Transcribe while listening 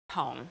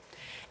home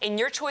in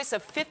your choice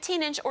of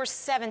 15-inch or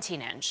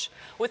 17-inch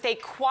with a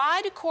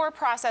quad-core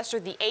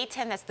processor, the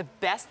A10, that's the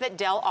best that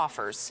Dell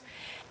offers.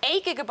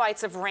 8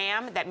 gigabytes of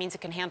RAM, that means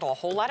it can handle a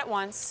whole lot at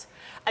once.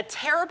 A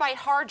terabyte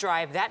hard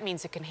drive, that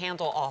means it can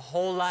handle a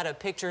whole lot of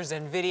pictures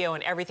and video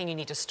and everything you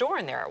need to store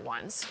in there at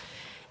once.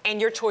 And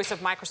your choice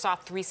of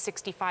Microsoft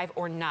 365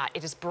 or not.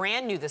 It is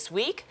brand new this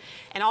week,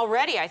 and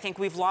already I think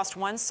we've lost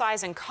one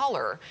size in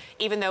color,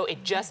 even though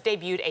it just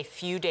debuted a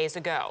few days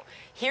ago.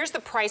 Here's the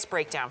price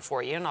breakdown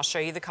for you, and I'll show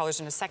you the colors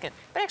in a second.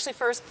 But actually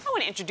first, I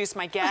want to introduce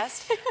my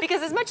guest,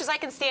 because as much as I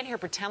can stand here and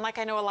pretend like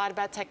I know a lot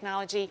about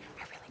technology,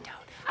 I really don't.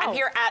 I'm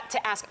here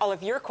to ask all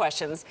of your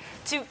questions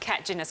to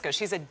Kat Janisco.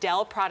 She's a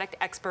Dell product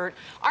expert.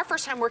 Our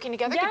first time working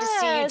together. Yes, good to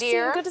see you,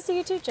 dear. Good to see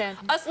you too, Jen.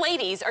 Us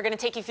ladies are going to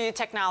take you through the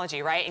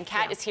technology, right? And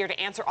Kat is here to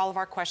answer all of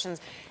our questions.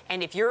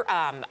 And if you're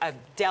a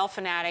Dell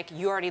fanatic,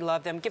 you already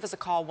love them, give us a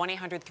call,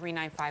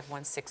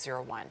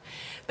 1-800-395-1601.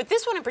 But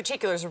this one in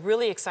particular is a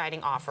really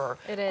exciting offer.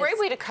 It is. Great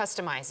way to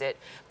customize it.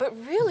 But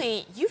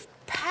really, you've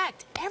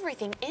packed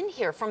everything in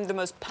here, from the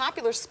most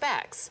popular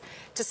specs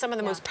to some of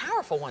the most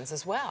powerful ones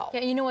as well.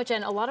 Yeah, you know what,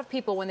 Jen? A lot of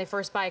people, when they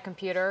first buy a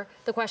computer,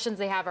 the questions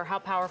they have are, how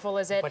powerful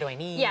is it? What do I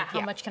need? Yeah,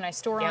 how much can I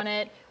store on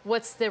it?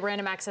 What's the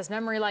random access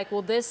memory like?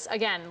 Well, this,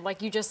 again,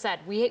 like you just said,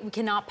 we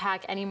cannot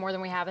pack any more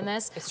than we have in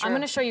this. I'm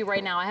going to show you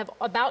right now. I have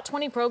about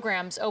 20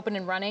 programs open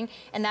and running,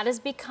 and that is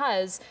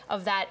because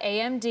of that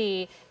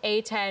AMD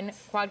A10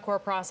 quad-core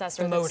processor.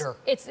 The motor.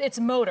 It's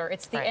motor.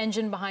 It's the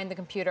engine behind the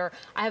computer.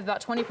 I have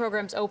about 20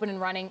 programs open and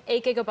running,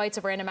 8 gigabytes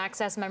of random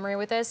access memory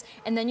with this,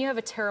 and then you have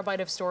a terabyte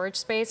of storage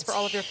space for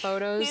all of your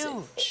photos.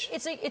 Huge.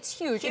 It's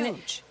huge.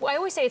 Huge. I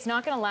always say it's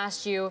not going to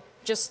last you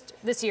just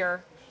this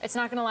year. It's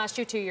not going to last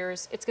you 2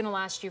 years. It's going to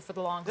last you for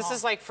the long haul. This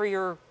is like for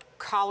your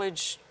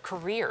college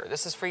career.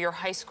 This is for your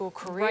high school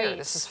career. Right.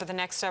 This is for the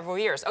next several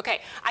years.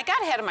 Okay, I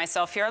got ahead of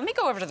myself here. Let me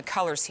go over to the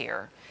colors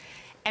here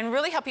and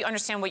really help you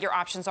understand what your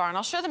options are. And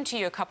I'll show them to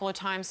you a couple of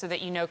times so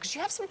that you know, because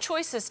you have some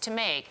choices to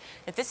make.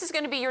 If this is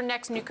going to be your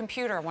next new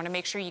computer, I want to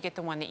make sure you get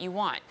the one that you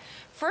want.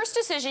 First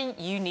decision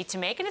you need to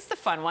make, and it's the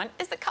fun one,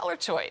 is the color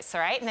choice,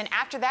 all right? And then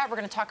after that, we're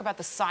going to talk about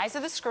the size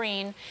of the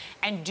screen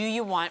and do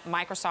you want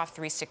Microsoft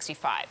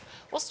 365.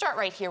 We'll start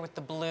right here with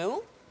the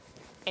blue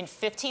in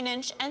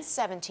 15-inch and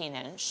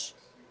 17-inch.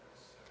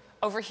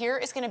 Over here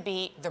is going to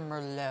be the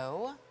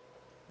Merlot,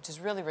 which is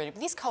really,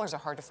 these colors are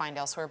hard to find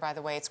elsewhere, by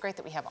the way. It's great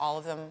that we have all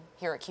of them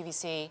here at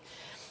QVC.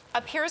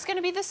 Up here is going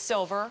to be the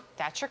silver.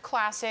 That's your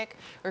classic.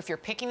 Or if you're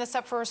picking this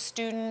up for a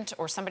student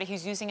or somebody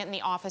who's using it in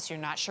the office, you're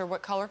not sure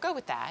what color, go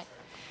with that.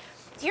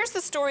 Here's the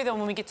story, though,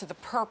 when we get to the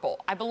purple.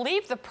 I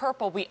believe the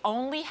purple we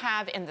only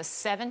have in the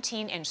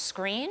 17-inch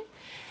screen.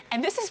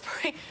 And this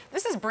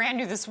is brand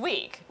new this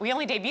week. We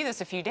only debuted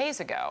this a few days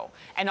ago,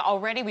 and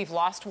already we've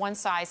lost one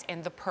size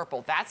in the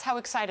purple. That's how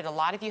excited a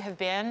lot of you have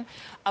been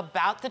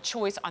about the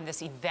choice on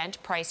this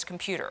event-priced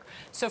computer.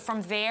 So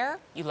from there,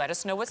 you let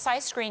us know what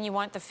size screen you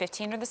want, the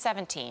 15 or the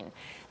 17.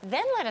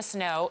 Then let us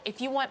know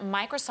if you want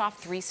Microsoft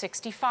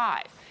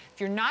 365. If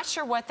you're not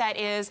sure what that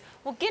is,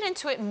 we'll get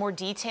into it in more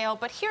detail,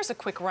 but here's a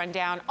quick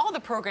rundown. All the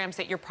programs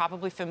that you're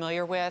probably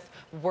familiar with,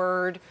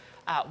 Word,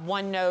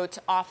 OneNote,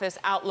 Office,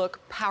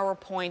 Outlook,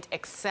 PowerPoint,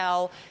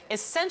 Excel.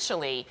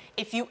 Essentially,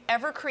 if you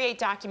ever create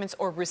documents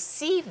or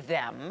receive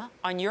them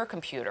on your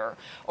computer,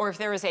 or if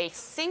there is a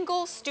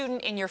single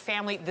student in your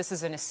family, this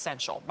is an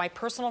essential. My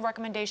personal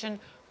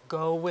recommendation,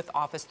 go with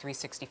Office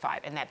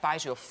 365, and that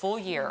buys you a full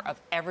year of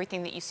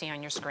everything that you see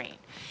on your screen.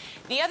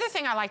 The other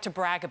thing I like to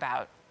brag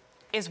about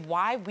is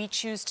why we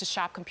choose to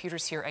shop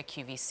computers here at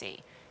QVC.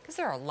 Because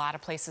there are a lot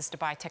of places to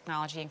buy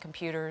technology and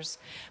computers.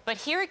 But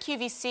here at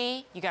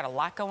QVC, you got a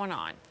lot going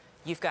on.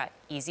 You've got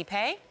Easy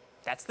Pay.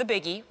 That's the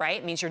biggie, right?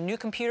 It means your new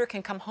computer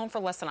can come home for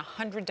less than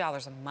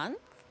 $100 a month.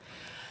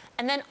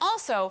 And then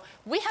also,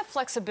 we have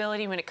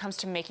flexibility when it comes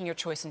to making your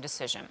choice and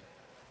decision.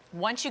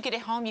 Once you get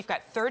it home, you've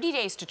got 30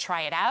 days to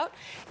try it out.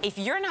 If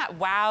you're not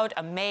wowed,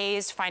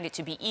 amazed, find it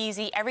to be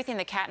easy, everything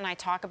that Kat and I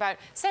talk about,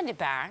 send it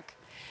back.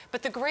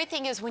 But the great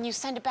thing is when you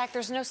send it back,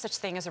 there's no such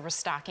thing as a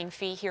restocking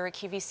fee here at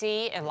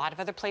QVC. A lot of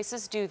other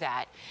places do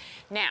that.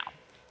 Now,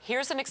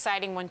 here's an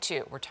exciting one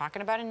too. We're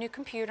talking about a new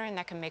computer, and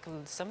that can make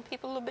some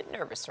people a little bit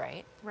nervous,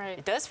 right? Right.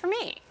 It does for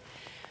me.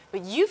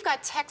 But you've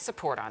got tech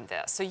support on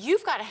this. So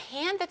you've got a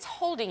hand that's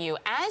holding you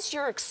as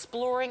you're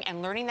exploring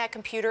and learning that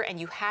computer, and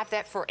you have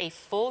that for a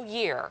full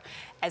year,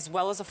 as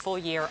well as a full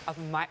year of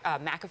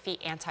McAfee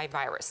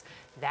antivirus.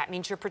 That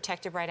means you're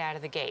protected right out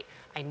of the gate.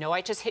 I know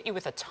I just hit you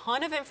with a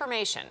ton of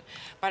information,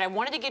 but I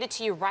wanted to get it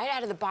to you right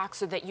out of the box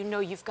so that you know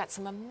you've got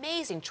some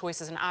amazing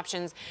choices and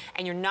options,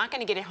 and you're not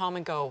going to get it home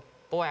and go,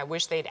 boy, I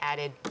wish they'd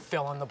added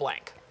fill in the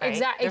blank.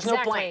 Right? There's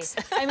no blanks.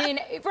 I mean,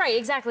 right,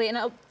 exactly.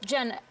 And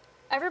Jen,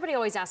 everybody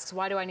always asks,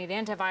 why do I need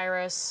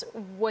antivirus?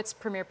 What's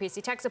Premier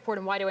PC tech support,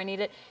 and why do I need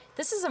it?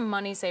 This is a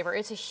money saver.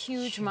 It's a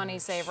huge money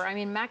saver. I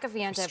mean,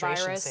 McAfee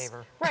antivirus.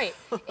 Saver. Right.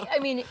 I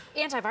mean,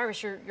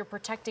 antivirus, you're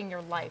protecting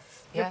your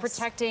life. You're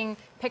protecting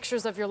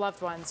pictures of your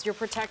loved ones. You're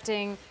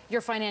protecting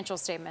your financial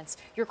statements,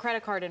 your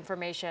credit card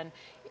information.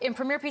 In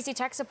Premier PC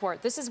tech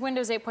support, this is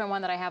Windows 8.1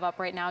 that I have up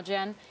right now,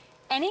 Jen.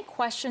 Any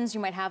questions you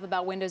might have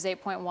about Windows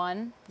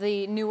 8.1,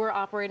 the newer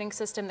operating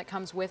system that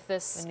comes with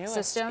this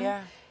system,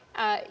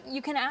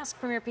 you can ask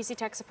Premier PC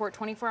Tech Support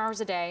 24 hours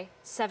a day,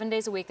 7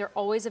 days a week. They're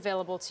always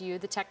available to you,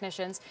 the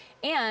technicians.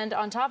 And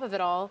on top of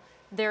it all,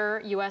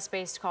 they're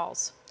US-based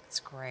calls.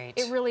 It's great.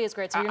 It really is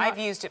great. So I've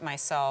used it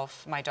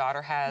myself. My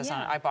daughter has.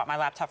 I bought my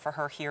laptop for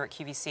her here at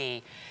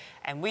QVC.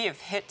 And we have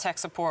hit tech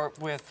support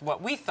with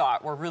what we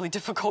thought were really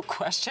difficult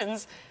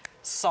questions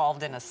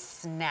solved in a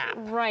snap.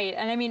 Right,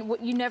 and I mean,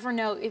 you never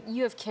know. If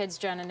you have kids,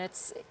 Jen, and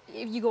if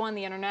you go on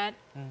the internet,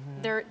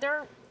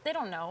 they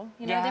don't know.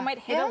 You know, they might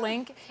hit a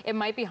link. It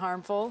might be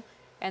harmful,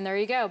 and there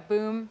you go.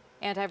 Boom.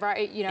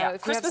 Antivirus, you know,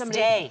 if Christmas you have somebody,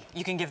 Day,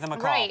 you can give them a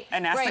call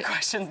and ask the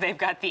questions. They've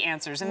got the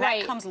answers, and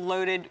that comes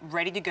loaded,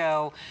 ready to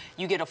go.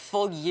 You get a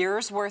full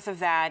year's worth of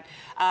that.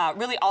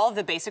 Really, all of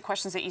the basic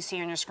questions that you see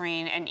on your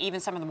screen, and even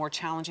some of the more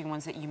challenging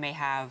ones that you may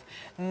have.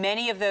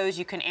 Many of those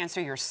you can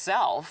answer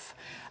yourself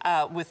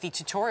with the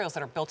tutorials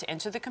that are built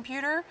into the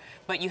computer,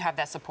 but you have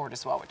that support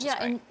as well, which is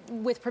great.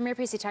 And with Premier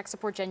PC Tech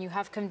Support, Jen, you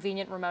have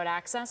convenient remote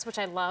access, which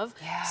I love.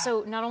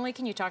 So not only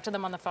can you talk to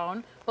them on the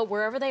phone, but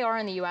wherever they are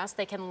in the U.S.,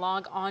 they can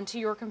log onto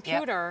your computer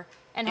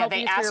and help you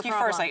through your problem. They ask you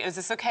first, like, is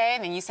this okay?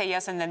 And then you say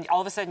yes, and then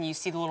all of a sudden you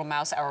see the little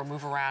mouse arrow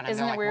move around, and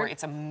Isn't they're it like, weird?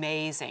 It's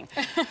amazing.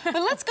 But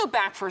let's go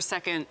back for a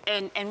second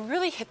and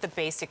really hit the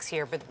basics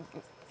here. But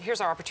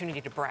here's our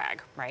opportunity to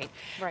brag, right?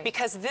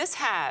 Because this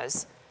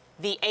has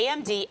the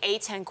AMD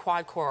A10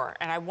 quad core,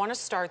 and I want to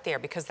start there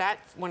because that,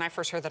 when I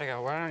first heard that, I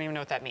go, well, I don't even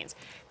know what that means.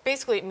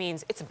 Basically, it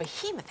means it's a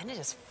behemoth, and it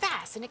is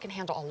fast, and it can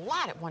handle a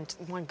lot at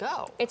one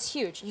go. It's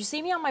huge. You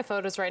see me on my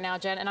photos right now,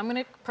 Jen, and I'm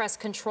going to press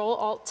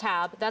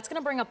Control-Alt-Tab. That's going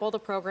to bring up all the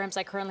programs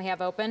I currently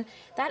have open.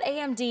 That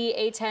AMD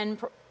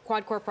A10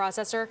 quad-core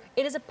processor,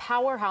 it is a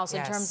powerhouse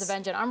in terms of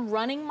engine. I'm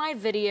running my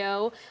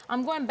video.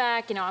 I'm going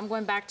back, you know, I'm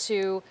going back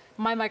to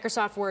my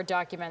Microsoft Word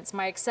documents,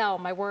 my Excel,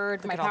 my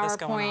Word, my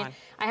PowerPoint.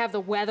 I have the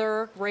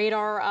weather,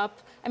 radar up.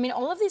 I mean,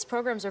 all of these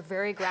programs are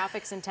very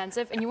graphics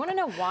intensive, and you want to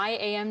know why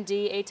AMD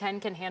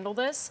A10 can handle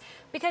this?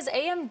 Because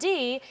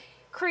AMD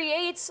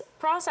creates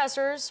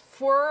processors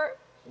for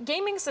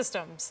gaming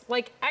systems,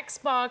 like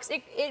Xbox.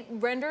 It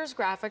renders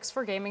graphics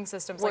for gaming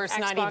systems, where like it's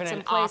Xbox not even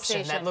and an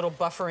option. PlayStation. That little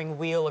buffering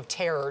wheel of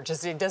terror,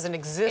 it doesn't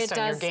exist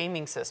on your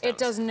gaming system. It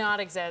does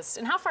not exist.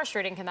 And how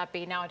frustrating can that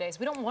be nowadays?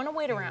 We don't want to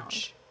wait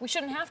around. We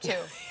shouldn't have to.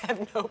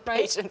 Have no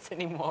patience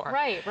anymore.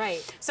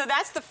 Right. So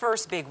that's the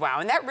first big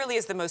wow, and that really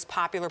is the most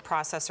popular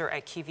processor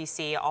at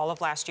QVC. All of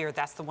last year,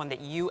 that's the one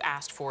that you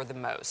asked for the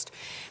most.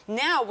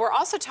 Now, we're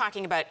also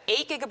talking about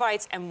 8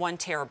 gigabytes and 1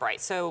 terabyte.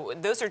 So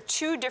those are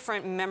two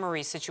different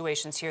memory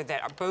situations here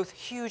that are both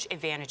huge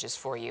advantages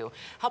for you.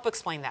 Help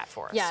explain that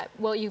for us. Yeah,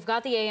 well, you've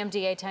got the AMD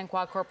A10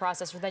 quad-core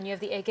processor, then you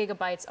have the 8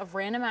 gigabytes of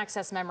random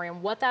access memory,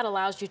 and what that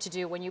allows you to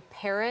do when you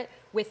pair it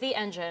with the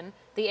engine,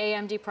 the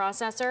AMD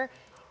processor,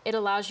 it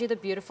allows you the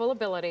beautiful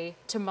ability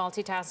to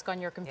multitask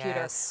on your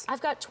computer. I've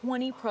got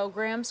 20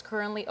 programs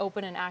currently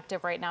open and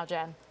active right now,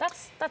 Jen.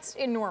 That's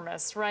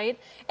enormous, right?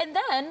 And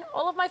then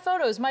all of my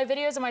photos, my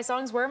videos, and my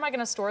songs, where am I going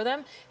to store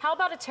them? How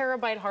about a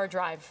terabyte hard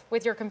drive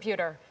with your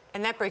computer?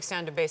 And that breaks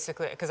down to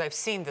basically, because I've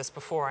seen this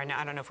before, and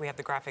I don't know if we have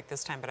the graphic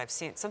this time, but I've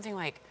seen something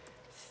like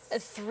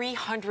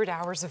 300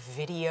 hours of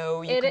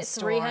video you can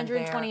store on there.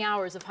 320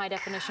 hours of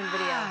high-definition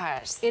video.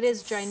 It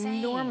is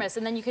ginormous.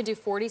 And then you can do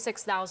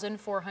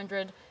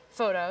 46,400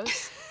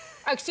 photos.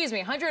 Excuse me,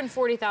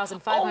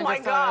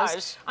 140,500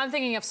 photos. I'm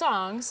thinking of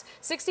songs.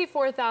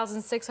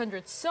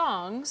 64,600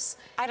 songs.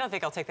 I don't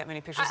think I'll take that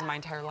many pictures in my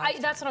entire life.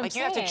 That's what I'm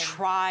saying. You have to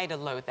try to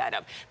load that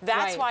up.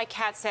 That's why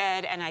Kat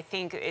said, and I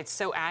think it's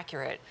so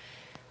accurate,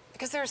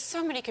 because there are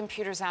so many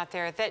computers out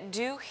there that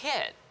do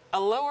hit a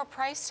lower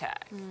price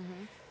tag.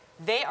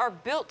 They are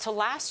built to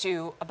last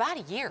you about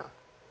a year,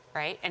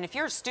 right? And if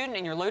you're a student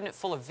and you're loading it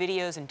full of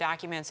videos and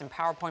documents and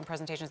PowerPoint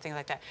presentations, things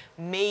like that,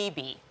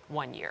 maybe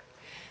 1 year.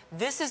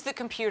 This is the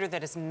computer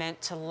that is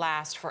meant to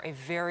last for a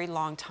very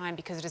long time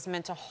because it is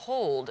meant to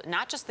hold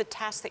not just the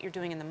tasks that you're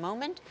doing in the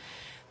moment,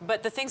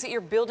 but the things that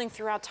you're building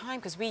throughout time,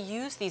 because we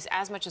use these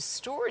as much as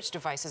storage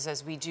devices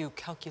as we do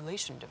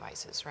calculation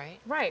devices, right?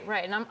 Right.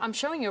 And I'm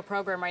showing you a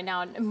program right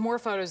now, and more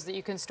photos that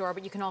you can store,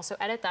 but you can also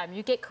edit them.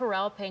 You get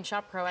Corel Paint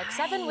Shop Pro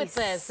X7 with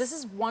this. This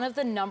is one of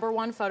the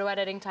 #1 photo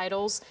editing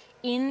titles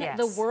in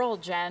the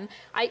world, Jen.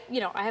 I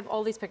have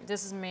all these pictures.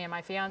 This is me and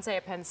my fiance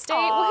at Penn State.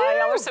 Oh,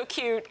 y'all are so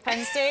cute.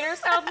 Penn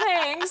Staters, oh,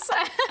 thanks.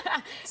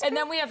 And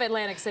then we have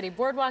Atlantic City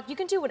Boardwalk. You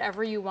can do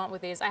whatever you want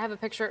with these. I have a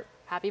picture.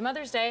 Happy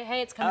Mother's Day.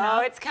 Hey, it's coming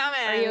out. Oh, it's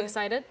coming. Are you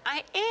excited?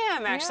 I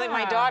am, actually.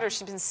 My daughter,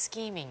 she's been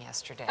scheming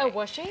yesterday. Oh,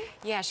 was she?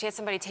 Yeah, she had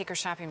somebody take her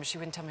shopping, but she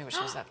wouldn't tell me what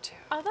she was up to.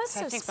 Oh, that's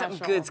so I think special.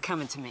 something good's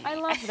coming to me. I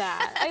love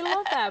that. I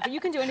love that. But you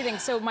can do anything.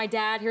 So my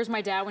dad, here's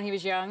my dad when he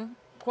was young.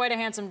 Quite a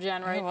handsome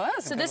Jen, right? He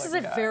was. So this is a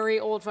very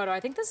old photo.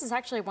 I think this is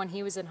actually when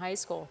he was in high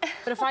school.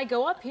 But if I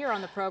go up here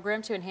on the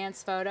program to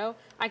enhance photo,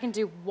 I can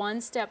do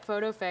one-step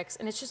photo fix,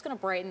 and it's just going to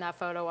brighten that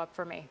photo up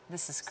for me.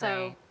 This is great.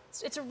 So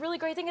It's a really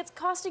great thing. It's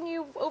costing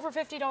you over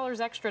 $50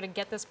 extra to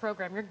get this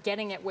program. You're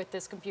getting it with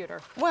this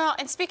computer. Well,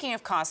 and speaking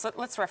of cost,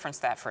 let's reference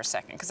that for a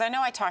second, because I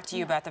know I talked to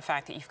you about the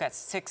fact that you've got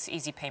 6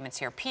 easy payments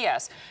here.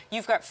 P.S.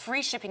 You've got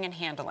free shipping and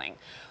handling,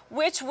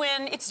 which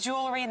when it's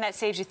jewelry and that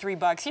saves you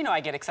 $3, you know I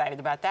get excited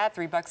about that.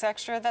 $3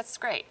 extra, that's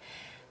great.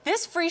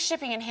 This free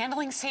shipping and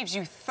handling saves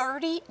you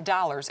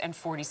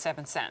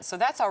 $30.47. So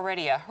that's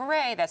already a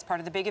hooray. That's part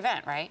of the big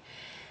event, right?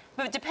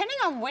 But depending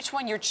on which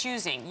one you're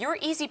choosing, your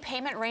easy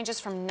payment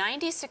ranges from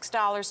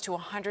 $96 to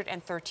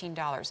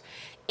 $113.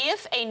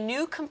 If a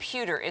new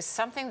computer is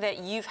something that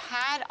you've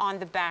had on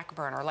the back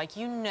burner, like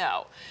you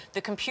know,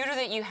 the computer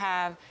that you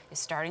have is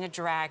starting to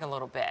drag a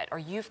little bit, or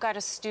you've got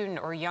a student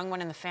or a young one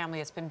in the family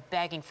that's been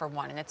begging for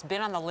one and it's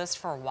been on the list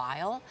for a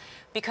while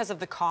because of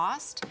the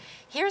cost,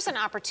 here's an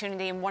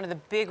opportunity, and one of the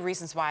big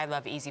reasons why I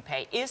love Easy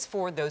Pay is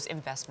for those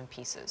investment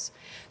pieces.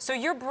 So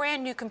your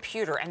brand new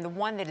computer, and the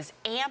one that is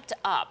amped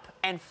up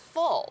and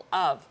full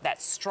of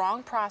that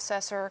strong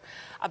processor,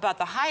 about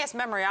the highest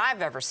memory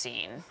I've ever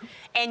seen,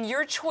 and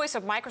your choice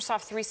of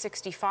Microsoft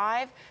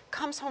 365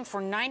 comes home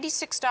for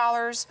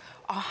 $96,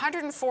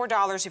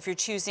 $104 if you're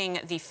choosing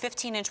the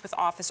 15-inch with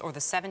Office or the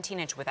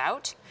 17-inch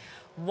without.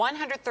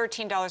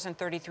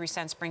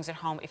 $113.33 brings it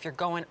home if you're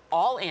going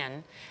all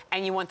in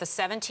and you want the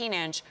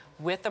 17-inch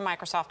with the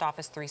Microsoft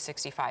Office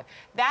 365.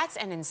 That's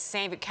an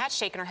insane, but Kat's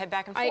shaking her head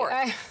back and forth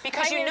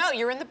because you know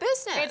you're in the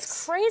business.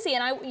 It's crazy,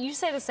 and you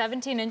say the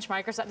 17-inch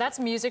Microsoft, that's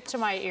music to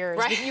my ears.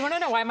 Right. You want to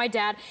know why? My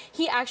dad,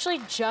 he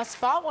actually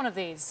just bought one of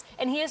these,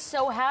 and he is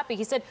so happy.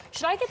 He said,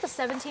 should I get the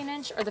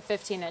 17-inch or the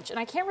 15-inch? And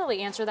I can't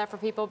really answer that for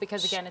people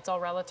because, again, it's all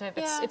relative.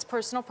 It's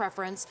personal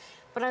preference.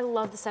 But I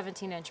love the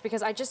 17-inch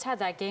because I just had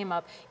that game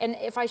up, and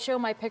if I show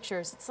my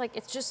pictures, it's like,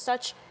 it's just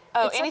such...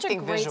 Oh,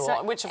 anything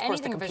visual, which of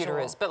course the computer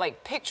is, but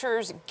like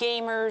pictures,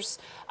 gamers,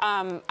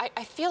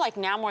 I feel like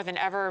now more than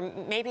ever,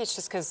 maybe it's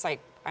just because like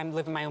I'm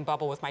living my own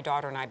bubble with my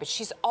daughter and I, but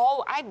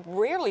I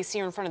rarely see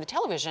her in front of the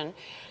television.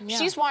 Yeah.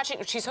 She's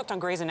hooked on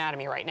Grey's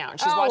Anatomy right now, and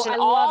she's watching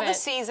all the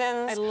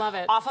seasons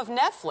off of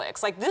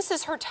Netflix. Like, this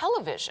is her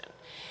television.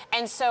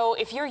 And so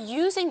if you're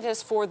using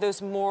this for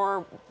those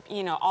more,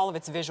 you know, all of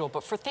it's visual,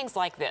 but for things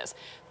like this,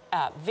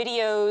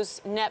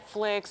 videos,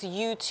 Netflix,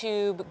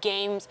 YouTube,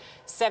 games,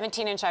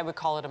 17-inch, I would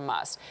call it a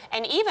must.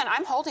 And even,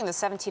 I'm holding the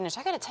 17-inch,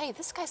 I gotta tell you,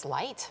 this guy's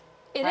light.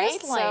 It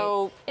is light.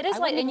 So it is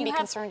light, and you be have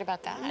concerned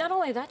about that. Not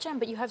only that, Jen,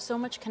 but you have so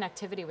much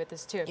connectivity with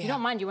this too. If you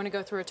don't mind, you want to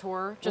go through a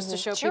tour just to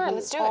show people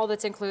all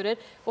that's included?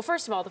 Well,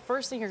 first of all, the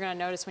first thing you're going to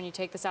notice when you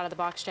take this out of the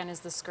box, Jen,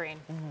 is the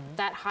screen.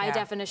 That high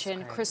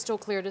definition, crystal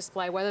clear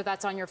display, whether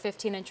that's on your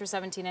 15-inch or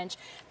 17-inch.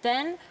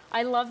 Then,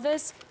 I love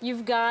this,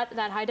 you've got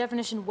that high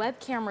definition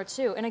web camera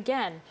too. And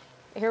again,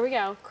 here we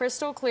go,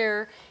 crystal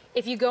clear.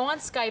 If you go on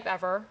Skype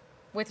ever,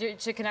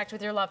 to connect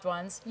with your loved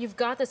ones, you've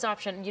got this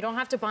option. You don't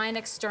have to buy an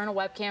external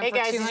webcam for $200. Hey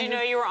guys, did you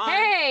know you were on?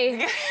 Hey,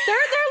 they're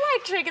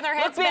like shaking their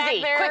heads back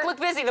there. Quick, look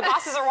busy. The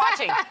bosses are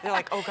watching. They're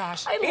like, oh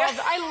gosh.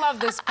 I love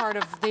this part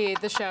of the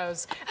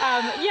shows.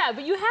 Yeah,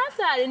 but you have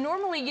that, and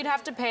normally you'd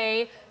have to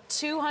pay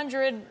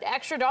 $200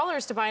 extra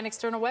to buy an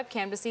external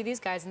webcam to see these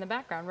guys in the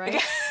background,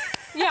 right?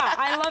 Yeah,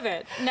 I love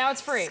it. Now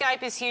it's free.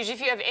 Skype is huge.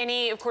 If you have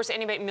any, of course,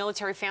 anybody,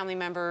 military family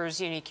members,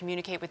 you know, you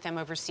communicate with them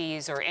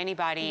overseas, or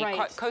anybody,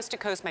 coast to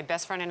coast, my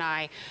best friend and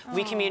I,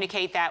 we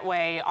communicate that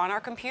way on our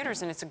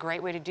computers, and it's a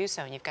great way to do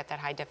so, and you've got that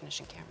high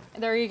definition camera.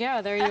 There you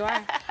go, there you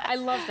are. I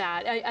love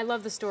that. I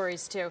love the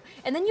stories too.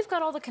 And then you've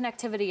got all the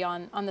connectivity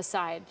on the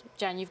side,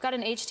 Jen. You've got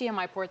an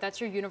HDMI port, that's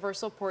your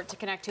universal port to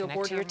connect to a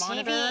board, your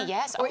monitor. TV,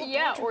 yes. Or,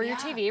 or your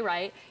TV,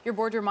 right? Your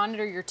board, your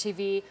monitor, your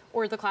TV,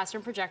 or the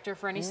classroom projector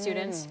for any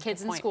students,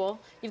 kids in school.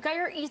 You've got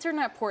your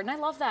Ethernet port, and I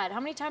love that. How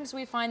many times do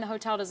we find the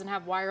hotel doesn't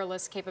have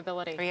wireless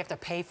capability? Or you have to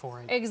pay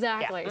for it.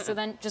 Exactly. So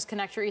then just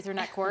connect your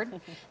Ethernet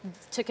cord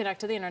to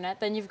connect to the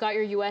internet. Then you've got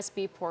your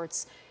USB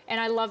ports.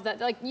 And I love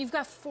that. Like, you've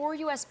got 4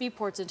 USB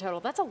ports in total.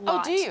 That's a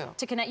lot. Oh, do you?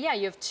 To connect. Yeah,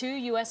 you have 2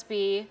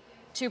 USB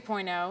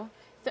 2.0.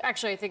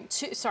 Actually, I think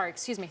 3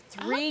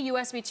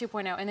 USB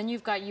 2.0, and then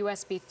you've got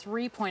USB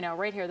 3.0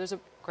 right here. There's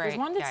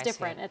one that's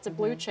different. It's a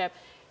blue chip.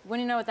 When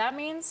you know what that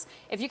means?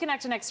 If you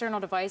connect an external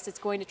device, it's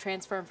going to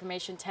transfer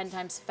information 10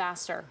 times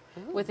faster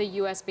with a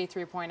USB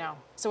 3.0.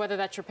 So whether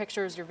that's your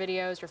pictures, your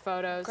videos, your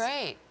photos,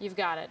 you've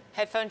got it.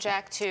 Headphone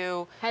jack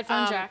too.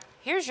 Headphone jack.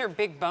 Here's your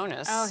big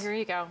bonus. Oh, here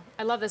you go.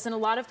 I love this. And a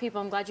lot of people,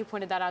 I'm glad you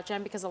pointed that out,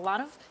 Jen, because a lot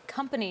of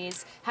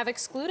companies have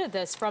excluded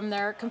this from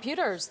their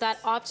computers, that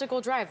optical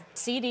drive,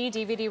 CD,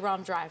 DVD,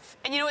 ROM drive.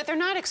 And you know what? They're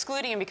not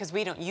excluding them because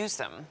we don't use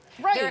them.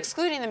 They're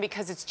excluding them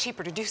because it's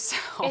cheaper to do so.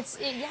 Yes.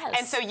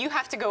 And so you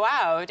have to go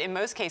out, in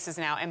most cases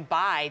now, and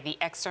buy the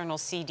external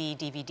CD,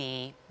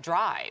 DVD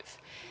drive.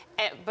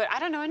 But I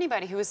don't know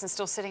anybody who isn't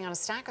still sitting on a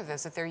stack of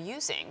those that they're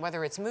using,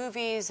 whether it's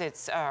movies,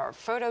 it's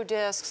photo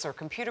discs, or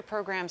computer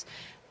programs.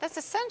 That's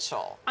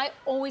essential. I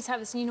always have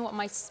this, and you know what,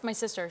 my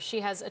sister, she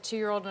has a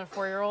 2-year-old and a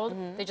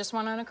 4-year-old. They just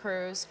went on a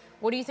cruise.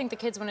 What do you think the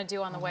kids want to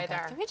do on the way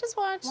there? Can we just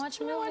watch? Watch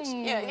movies.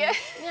 Yeah.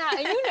 Yeah,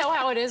 and you know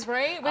how it is,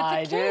 right? With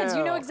the kids, do.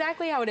 you know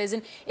exactly how it is.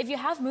 And if you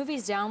have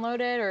movies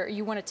downloaded or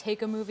you want to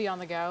take a movie on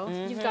the go,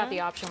 you've got the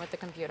option with the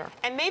computer.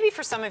 And maybe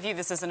for some of you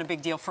this isn't a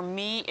big deal. For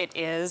me it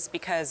is,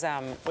 because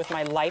with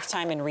my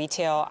lifetime in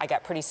retail, I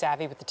got pretty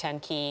savvy with the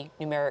 10-key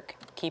numeric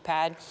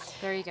keypad.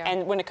 There you go.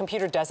 And when a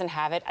computer doesn't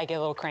have it, I get a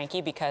little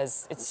cranky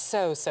because it's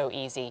so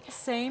easy.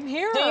 Same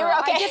here. Okay.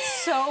 I get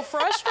so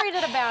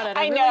frustrated about it.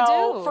 I really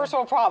know, do. first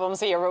world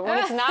problems here, but when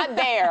it's not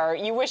there,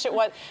 you wish it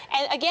was.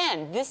 And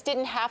again, this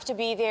didn't have to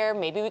be there.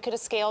 Maybe we could have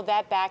scaled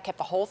that back, kept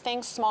the whole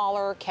thing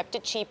smaller, kept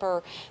it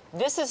cheaper.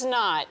 This is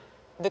not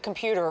the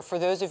computer for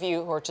those of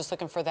you who are just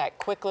looking for that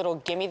quick little,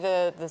 give me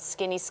the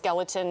skinny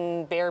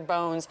skeleton, bare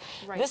bones.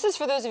 Right. This is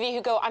for those of you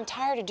who go, I'm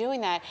tired of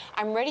doing that.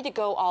 I'm ready to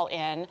go all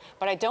in,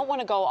 but I don't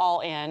want to go all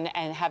in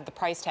and have the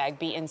price tag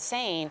be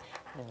insane.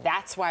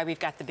 That's why we've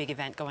got the big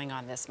event going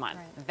on this month.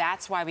 Right.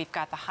 That's why we've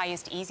got the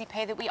highest easy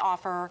pay that we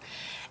offer.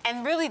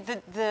 And really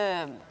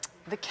the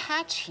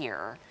catch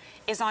here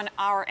is on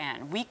our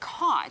end. We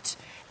caught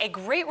a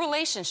great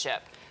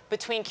relationship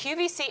between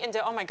QVC and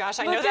Dell. Oh my gosh,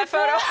 I know that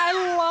photo.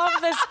 I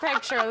love this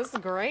picture. This is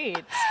great.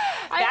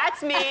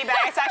 That's me, but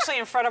it's actually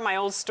in front of my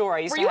old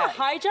store. Were you a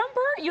high jumper?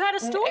 You had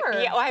a store.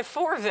 Yeah, well, I had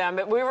 4 of them,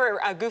 but we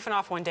were goofing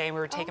off one day and we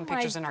were taking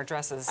pictures in our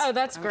dresses. Oh,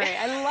 that's great.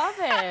 I love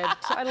it.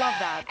 I love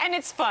that. And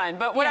it's fun.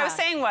 But what I was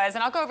saying was,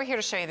 and I'll go over here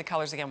to show you the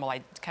colors again while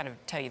I kind of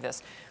tell you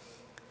this,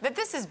 that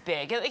this is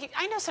big.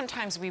 I know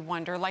sometimes we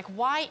wonder, like,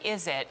 why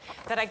is it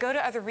that I go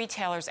to other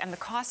retailers and the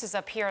cost is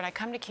up here and I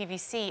come to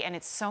QVC and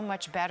it's so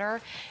much better?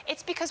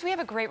 It's because we have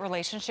a great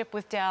relationship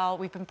with Dell.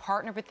 We've been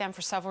partnered with them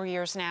for several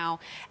years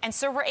now. And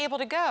so we're able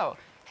to go,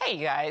 hey,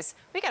 you guys,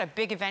 we got a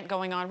big event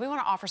going on. We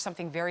want to offer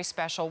something very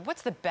special.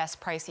 What's the best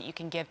price that you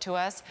can give to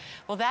us?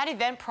 Well, that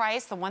event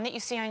price, the one that you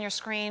see on your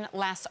screen,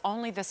 lasts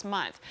only this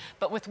month.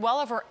 But with well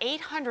over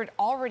 800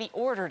 already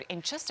ordered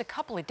in just a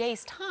couple of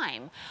days'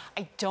 time,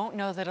 I don't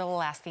know that it'll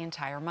last the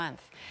entire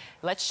month.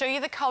 Let's show you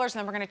the colors, and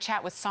then we're going to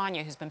chat with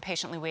Sonia, who's been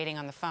patiently waiting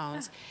on the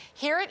phones.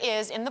 Here it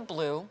is in the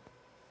blue.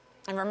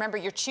 And remember,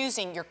 you're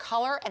choosing your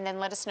color, and then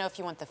let us know if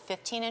you want the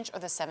 15-inch or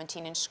the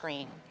 17-inch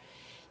screen.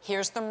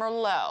 Here's the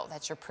Merlot.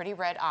 That's your pretty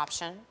red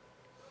option.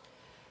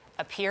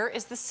 Up here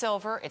is the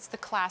silver. It's the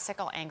classic.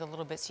 I'll angle a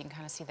little bit so you can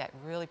kind of see that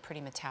really pretty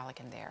metallic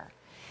in there.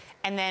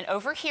 And then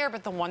over here,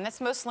 but the one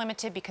that's most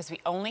limited because we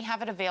only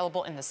have it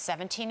available in the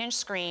 17-inch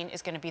screen,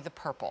 is going to be the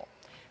purple.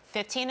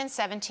 15 and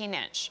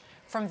 17-inch.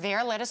 From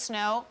there, let us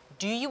know,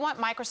 do you want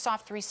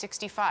Microsoft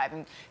 365?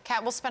 And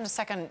Kat, we'll spend a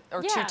second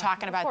or two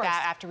talking about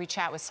that after we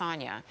chat with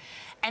Sonia.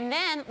 And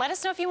then let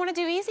us know if you want to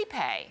do Easy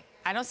Pay.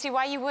 I don't see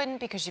why you wouldn't,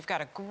 because you've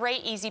got a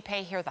great Easy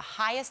Pay here, the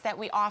highest that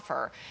we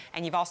offer.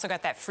 And you've also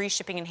got that free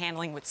shipping and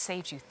handling, which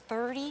saves you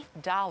 $30.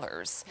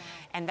 Wow.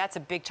 And that's a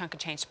big chunk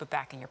of change to put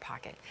back in your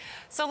pocket.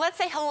 So let's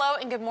say hello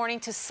and good morning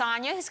to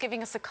Sonia, who's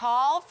giving us a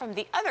call from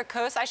the other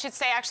coast. I should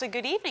say actually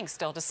good evening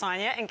still to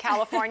Sonia in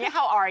California.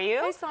 How are you?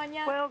 Hi,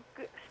 Sonia.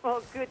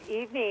 Well, good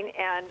evening.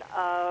 And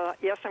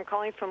yes, I'm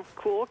calling from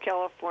cool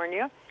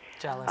California.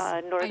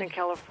 Jealous. Northern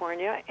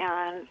California.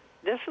 And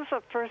this is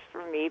a first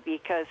for me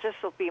because this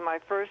will be my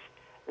first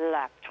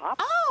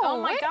laptop. Oh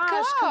my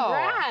gosh,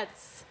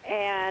 congrats.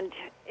 And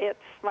it's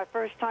my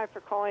first time for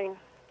calling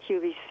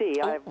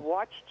QVC. I've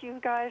watched you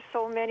guys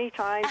so many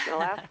times, and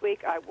last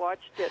week I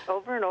watched it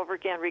over and over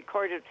again,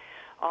 recorded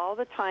all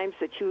the times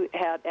that you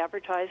had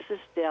advertised this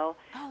Dell.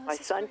 My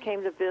son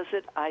came to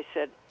visit. I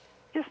said,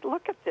 just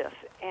look at this.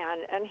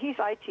 And he's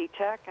IT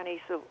tech, and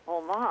he said,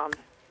 well, Mom,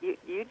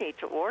 you need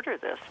to order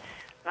this.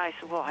 And I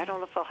said, well, I don't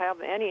know if I'll have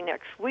any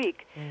next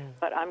week,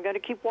 but I'm going to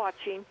keep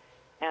watching.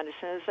 And as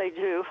soon as I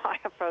do, I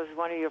was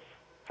one of your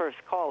first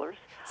callers.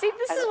 See,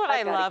 this is what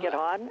I love. I got to get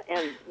on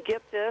and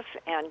get this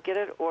and get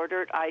it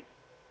ordered.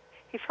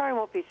 He probably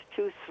won't be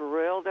too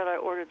thrilled that I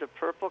ordered the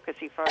purple because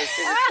he probably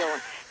didn't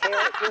still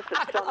inherit this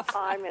at some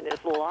time in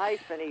his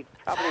life, and he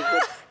probably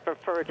would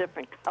prefer a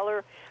different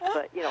color.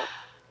 But, you know,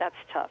 that's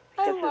tough.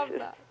 I love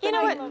that. You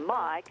know what?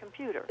 My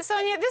computer.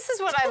 Sonia, this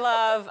is what I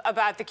love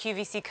about the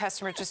QVC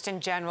customer just in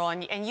general,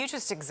 and you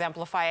just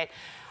exemplify it.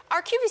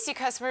 Our QVC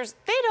customers,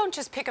 they don't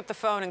just pick up the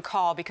phone and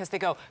call because they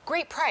go,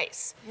 great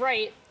price.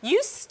 Right.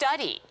 You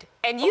studied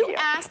and you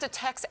asked a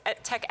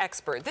tech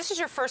expert. This is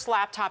your first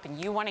laptop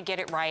and you want to get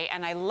it right.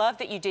 And I love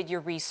that you did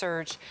your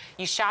research.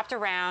 You shopped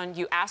around.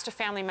 You asked a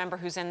family member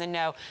who's in the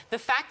know. The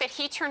fact that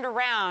he turned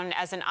around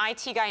as an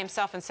IT guy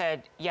himself and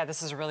said, yeah,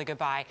 this is a really good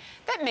buy,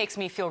 that makes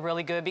me feel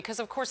really good because,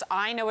 of course,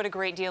 I know what a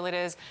great deal it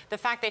is. The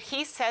fact that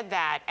he said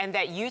that and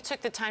that you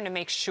took the time to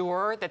make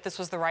sure that this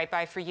was the right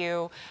buy for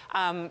you,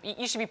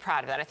 you should be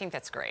proud of that. I think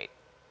that's great.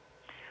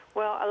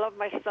 Well, I love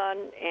my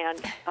son,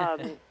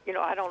 and, you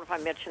know, I don't know if I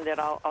mentioned that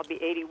I'll be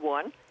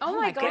 81. Oh,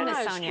 my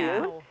goodness,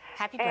 Sonia.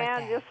 Happy birthday.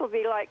 And this will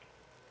be like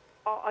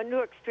a new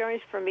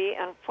experience for me.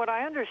 And what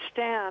I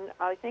understand,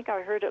 I think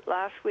I heard it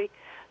last week,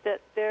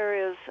 that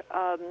there is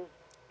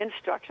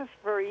instructions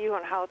for you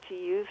on how to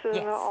use it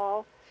and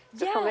all.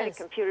 There's so many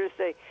computers,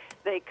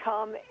 they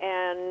come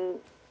and,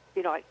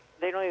 you know,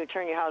 they don't even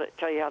tell you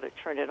how to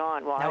turn it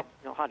on. Well, Nope.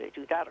 I know how to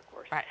do that, of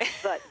course. Right.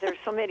 But there's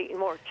so many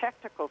more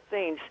technical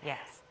things. Yes.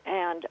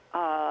 And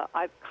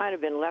I've kind of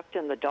been left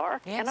in the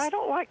dark, Yes. and I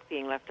don't like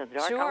being left in the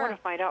dark. Sure. I want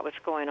to find out what's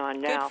going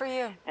on now. Good for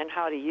you. And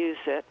how to use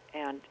it,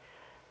 and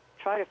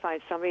try to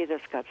find somebody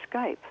that's got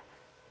Skype.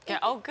 Yeah.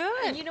 Oh,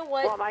 good. And you know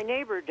what? Well, my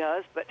neighbor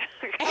does, but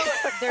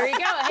There you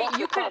go. Hey, walk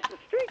you could. across the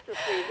street to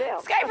see them.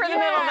 Skype in the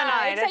middle of the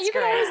night. Exactly. That's You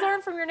can great. always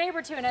learn from your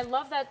neighbor too, and I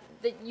love that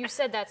you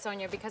said that,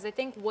 Sonia, because I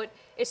think what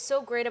is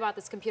so great about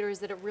this computer is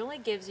that it really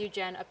gives you,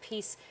 Jen, a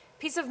peace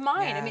of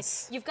mind.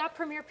 Yes. I mean, you've got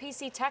Premier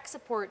PC tech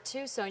support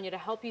too, Sonia, to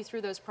help you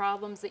through those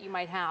problems that you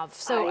might have.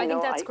 So I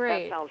think that's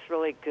great. That sounds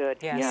really good.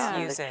 Yes, Yeah,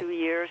 use the it. 2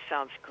 years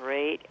sounds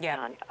great.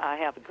 Yeah. And I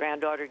have a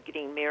granddaughter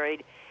getting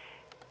married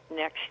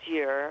next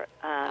year.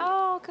 And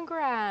Oh,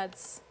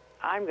 congrats.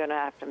 I'm going to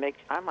have to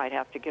I might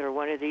have to get her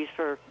one of these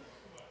for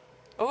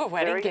Oh, a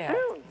wedding very gift.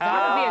 soon.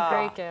 That would be a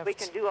great gift. We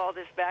can do all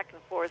this back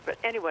and forth. But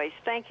anyways,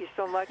 thank you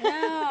so much.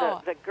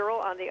 No. The girl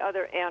on the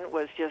other end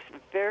was just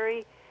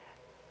very,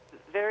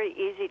 very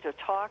easy to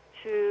talk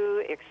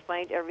to,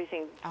 explained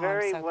everything Oh, I'm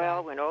very so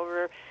well, glad. went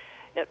over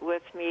it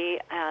with me.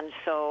 And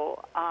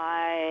so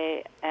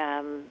I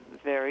am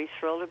very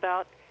thrilled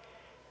about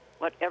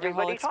what Your whole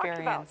everybody talked about.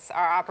 experience.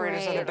 Our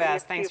operators are the Great.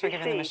 best. Thanks for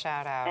giving them a QVC.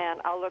 shout out.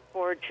 And I'll look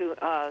forward to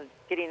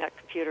getting that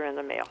computer in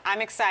the mail.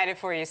 I'm excited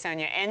for you,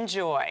 Sonia.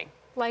 Enjoy.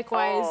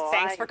 Likewise. Oh,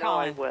 Thanks I for know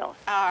calling. I will.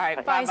 All right.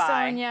 Bye, Bye-bye.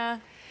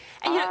 Sonia.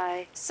 And you know,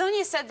 Bye.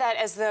 Sonia said that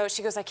as though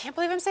she goes, I can't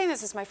believe I'm saying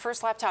this. This is my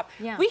first laptop.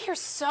 Yeah. We hear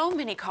so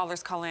many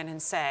callers call in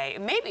and say,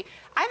 maybe,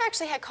 I've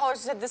actually had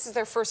callers who said this is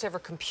their first ever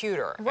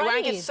computer. And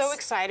I get Right. so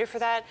excited for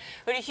that.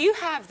 But if you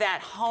have that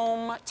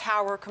home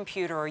tower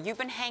computer, or you've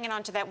been hanging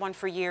on to that one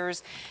for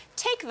years,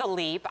 take the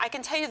leap. I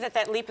can tell you that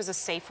that leap is a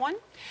safe one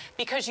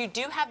because you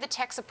do have the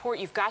tech support.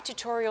 You've got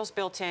tutorials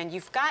built in.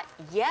 You've got,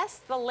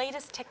 yes, the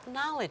latest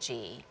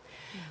technology.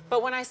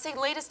 But when I say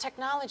latest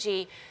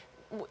technology,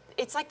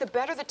 it's like the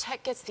better the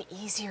tech gets, the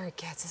easier it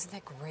gets. Isn't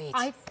that great?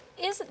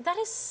 That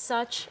is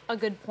such a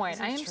good point.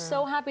 Isn't I it am true?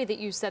 so happy that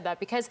you said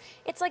that because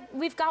it's like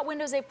we've got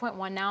Windows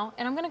 8.1 now,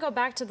 and I'm going to go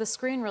back to the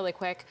screen really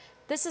quick.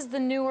 This is the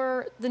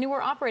newer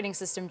operating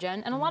system,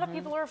 Jen, and a lot of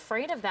people are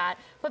afraid of that.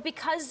 But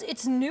because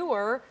it's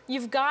newer,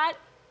 you've got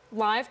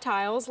live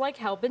tiles like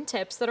help and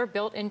tips that are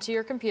built into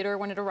your computer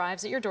when it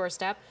arrives at your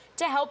doorstep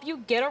to help you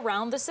get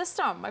around the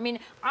system. I mean,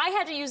 I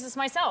had to use this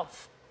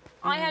myself.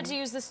 I had to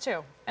use this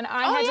too, and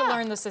I had to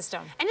learn the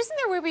system. And isn't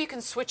there a way where you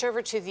can switch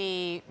over to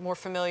the more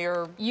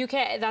familiar? You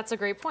can. That's a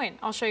great point.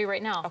 I'll show you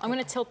right now. I'm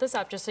going to tilt this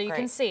up just so you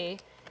can Great. see.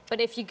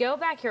 But if you go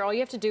back here, all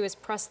you have to do is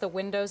press the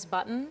Windows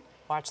button.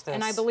 Watch this.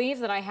 And I believe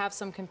that I have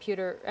some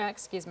computer.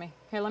 Excuse me.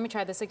 Here, let me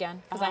try this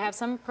again because I have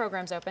some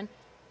programs open.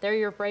 There,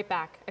 you're right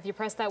back. If you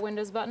press that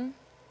Windows button,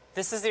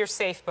 This is your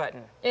safe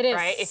button. It is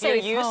right. If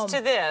safe you're used home.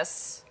 to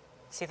this,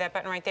 see that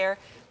button right there?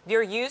 If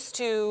you're used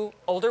to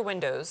older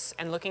Windows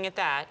and looking at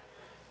that,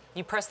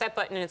 you press that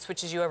button and it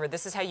switches you over.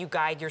 This is how you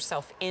guide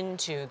yourself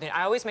into.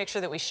 I always make sure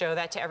that we show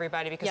that to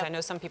everybody because Yep. I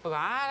know some people go,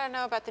 I don't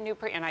know about the new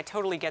and I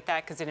totally get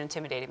that because it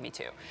intimidated me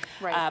too.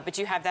 Right. But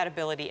you have that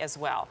ability as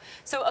well.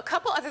 So a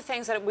couple other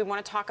things that we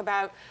want to talk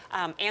about,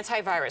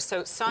 antivirus.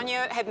 So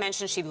Sonia had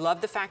mentioned she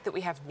loved the fact that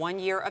we have 1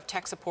 year of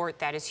tech support.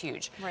 That is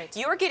huge. Right.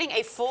 You're getting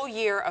a full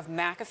year of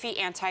McAfee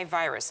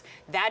antivirus.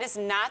 That is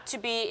not to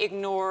be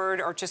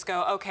ignored or just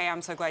go, okay,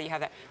 I'm so glad you have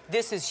that.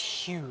 This is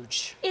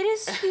huge. it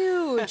is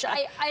huge.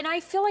 And I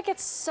feel like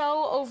it's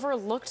so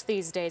overlooked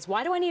these days.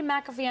 Why do I need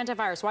McAfee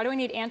antivirus? Why do I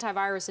need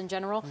antivirus in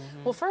general?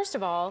 Well, first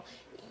of all,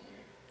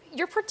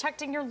 you're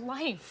protecting your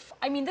life.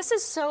 I mean, this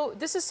is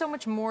so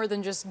much more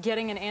than just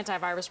getting an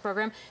antivirus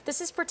program.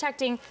 This is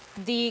protecting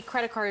the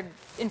credit card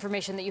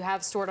information that you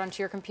have stored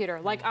onto your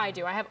computer, like I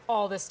do. I have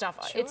all this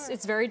stuff. Sure.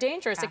 It's very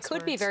dangerous. It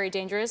could be Passwords. very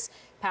dangerous.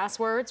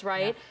 Passwords,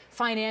 right? Yeah.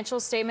 Financial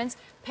statements,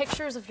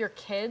 pictures of your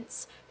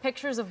kids,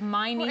 pictures of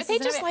my nieces. They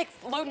and just everything.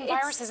 like loading It's-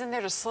 viruses in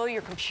there to slow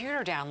your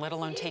computer down, let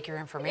alone take your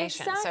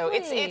information. So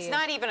Exactly. it's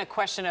not even a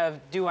question of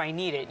do I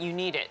need it? You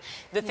need it.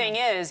 The thing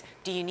is,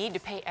 do you need to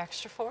pay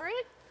extra for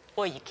it?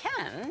 Well, you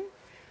can.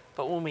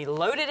 But when we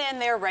load it in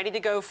there, ready to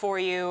go for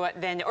you,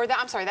 then,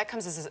 I'm sorry, that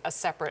comes as a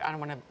separate, I don't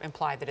want to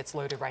imply that it's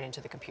loaded right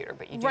into the computer,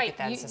 but you do get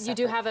that as a separate. You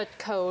do have a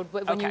code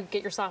when you Okay.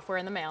 get your software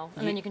in the mail,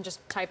 and then you can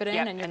just type it in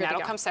Yep, and you're and good to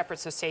that'll go. come separate,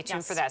 so stay tuned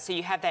Yes. for that. So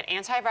you have that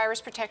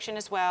antivirus protection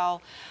as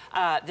well.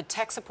 The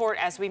tech support,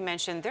 as we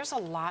mentioned, there's a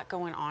lot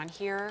going on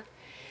here.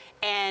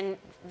 And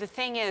the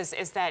thing is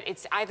that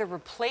it's either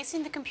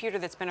replacing the computer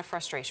that's been a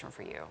frustration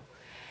for you.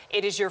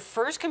 It is your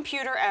first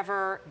computer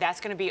ever, that's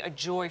gonna be a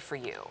joy for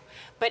you.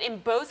 But in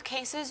both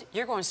cases,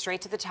 you're going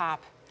straight to the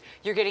top.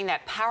 You're getting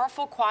that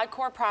powerful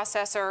quad-core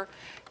processor,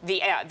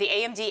 the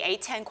AMD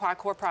A10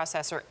 quad-core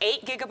processor,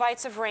 8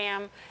 gigabytes of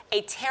RAM,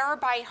 a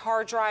terabyte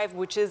hard drive,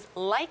 which is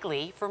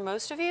likely, for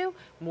most of you,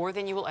 more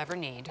than you will ever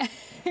need.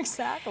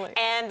 Exactly.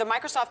 And the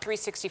Microsoft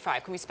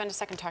 365. Can we spend a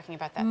second talking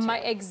about that,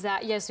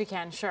 too? Yes, we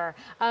can, sure.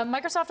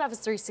 Microsoft Office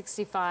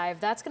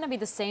 365, that's going to be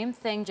the same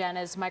thing, Jen,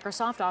 as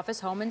Microsoft Office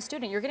Home and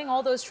Student. You're getting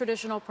all those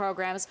traditional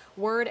programs,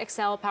 Word,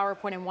 Excel,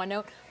 PowerPoint, and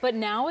OneNote. But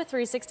now with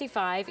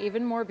 365,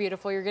 even more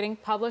beautiful, you're getting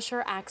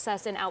Publisher,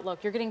 Access, and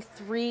Outlook. You're getting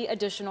 3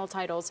 additional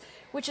titles,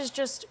 which is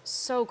just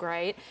so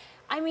great.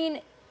 I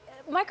mean,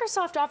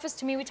 Microsoft Office,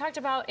 to me, we talked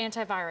about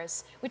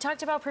antivirus. We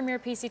talked about Premier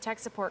PC tech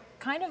support,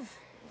 kind of,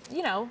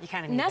 you know,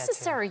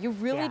 necessary. You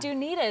really do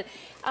need it.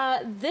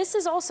 This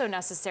is also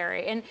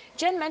necessary. And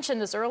Jen mentioned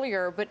this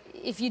earlier, but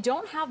if you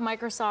don't have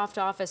Microsoft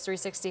Office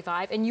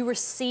 365 and you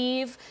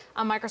receive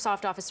a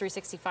Microsoft Office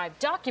 365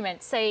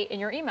 document, say in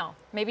your email,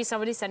 maybe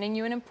somebody's sending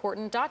you an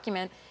important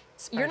document,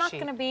 you're not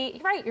going to be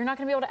you're not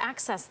going to be able to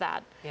access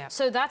that.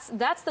 So that's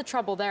the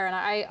trouble there. And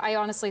I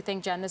honestly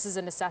think, Jen, this is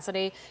a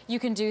necessity. You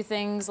can do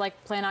things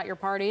like plan out your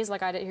parties.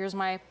 Like I did. Here's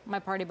my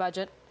party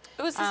budget.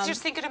 Was this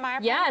just thinking of my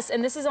Yes,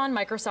 and this is on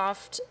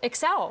Microsoft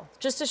Excel,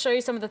 just to show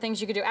you some of the things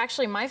you could do.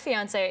 Actually, my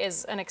fiance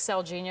is an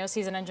Excel genius.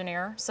 He's an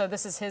engineer, so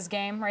this is his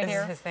game right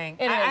here. This is his thing.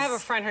 I have a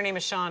friend, her name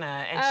is Shauna,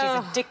 and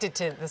she's addicted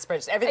to the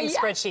spreadsheet. Everything's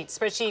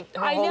spreadsheet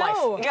her whole life.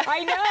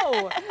 I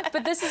know.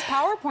 But this is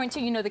PowerPoint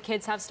too. You know, the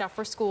kids have stuff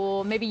for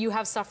school. Maybe you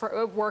have stuff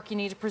for work you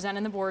need to present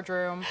in the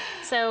boardroom.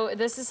 So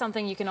this is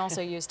something you can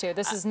also use too.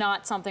 This is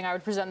not something I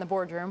would present in the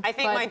boardroom. I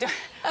think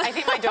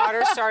my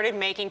daughter started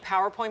making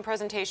PowerPoint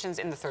presentations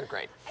in the 3rd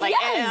grade. Like,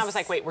 and I was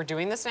like, wait, we're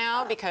doing this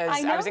now?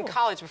 Because I was in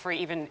college before I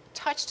even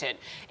touched it.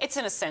 It's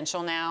an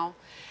essential now.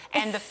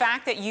 And the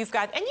fact that you've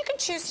got, and you can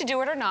choose to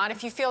do it or not.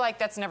 If you feel like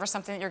that's never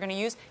something that you're going to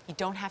use, you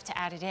don't have to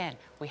add it in.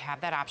 We have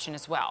that option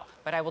as well.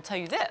 But I will tell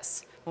you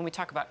this, when we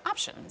talk about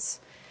options,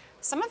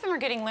 some of them are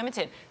getting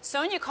limited.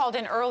 Sonia called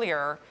in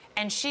earlier,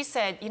 and she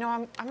said, you know,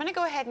 I'm going to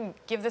go ahead and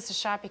give this a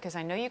shot because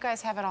I know you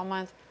guys have it all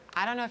month.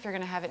 I don't know if you're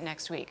going to have it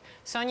next week.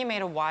 Sonia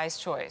made a wise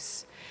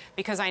choice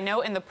because I know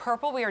in the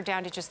purple we are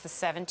down to just the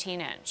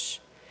 17-inch.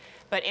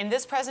 But in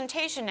this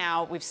presentation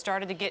now, we've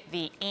started to get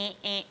the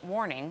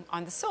warning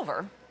on the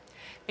silver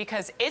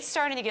because it's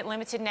starting to get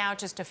limited now,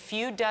 just a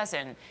few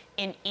dozen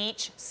in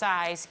each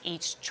size,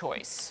 each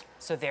choice.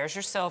 So there's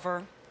your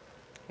silver.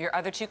 Your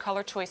other 2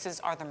 color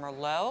choices are the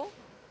Merlot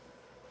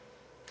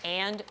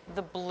and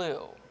the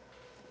blue.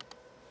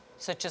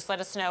 So just let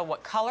us know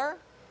what color,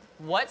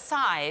 what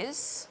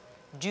size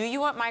do you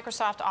want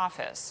Microsoft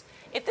Office.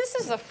 If this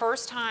is the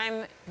first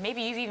time,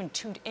 maybe you've even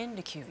tuned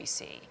into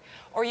QVC,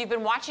 or you've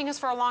been watching us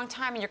for a long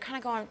time and you're kind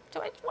of going, do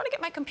I want to get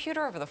my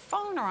computer over the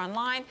phone or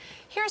online?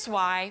 Here's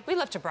why. We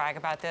love to brag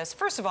about this.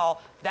 First of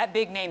all, that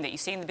big name that you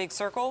see in the big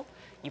circle,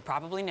 you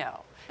probably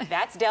know.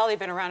 That's Dell. They've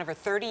been around over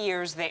 30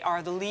 years. They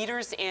are the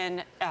leaders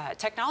in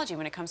technology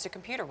when it comes to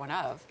computer, one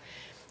of.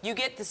 You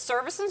get the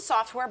service and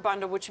software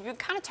bundle, which we've been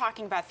kind of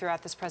talking about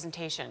throughout this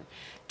presentation.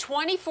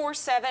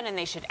 24/7, and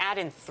they should add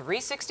in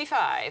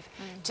 365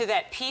 to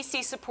that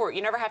PC support.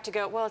 You never have to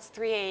go, well, it's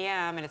 3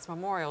 a.m. and it's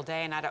Memorial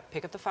Day, and I don't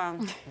pick up the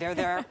phone. They're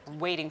there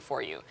waiting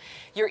for you.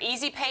 Your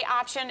Easy Pay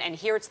option, and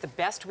here it's the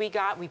best we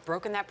got. We've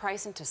broken that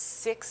price into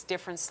 6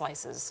 different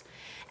slices.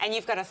 And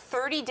you've got a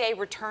 30-day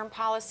return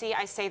policy.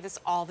 I say this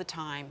all the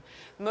time.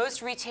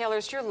 Most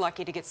retailers, you're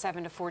lucky to get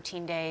 7 to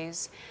 14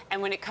 days.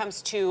 And when it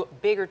comes to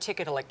bigger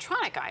ticket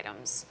electronic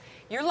items,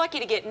 you're lucky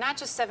to get not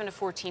just 7 to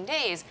 14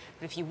 days,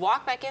 but if you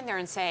walk back in there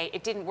and say,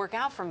 it didn't work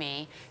out for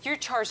me, you're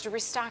charged a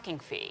restocking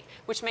fee,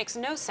 which makes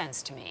no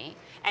sense to me.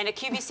 And at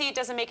QVC, it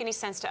doesn't make any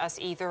sense to us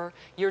either.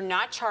 You're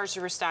not charged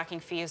a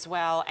restocking fee as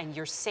well, and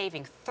you're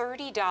saving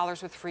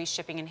 $30 with free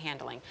shipping and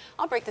handling.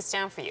 I'll break this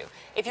down for you.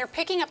 If you're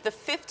picking up the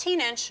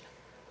 15-inch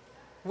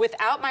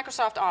without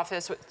Microsoft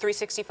Office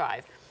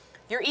 365,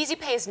 your Easy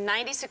Pay is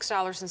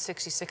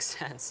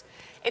 $96.66.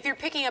 If you're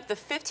picking up the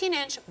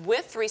 15-inch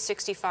with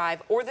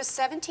 365 or the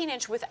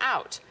 17-inch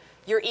without,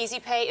 your Easy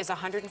Pay is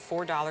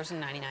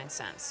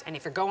 $104.99. And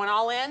if you're going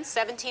all in,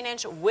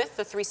 17-inch with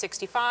the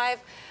 365,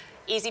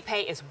 Easy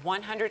Pay is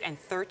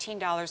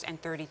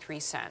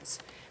 $113.33.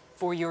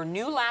 For your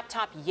new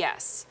laptop,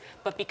 yes,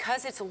 but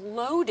because it's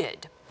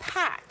loaded,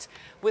 packed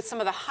with some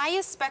of the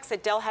highest specs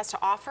that Dell has to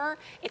offer,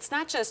 it's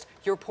not just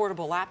your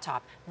portable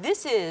laptop.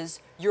 This is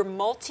your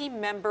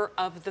multi-member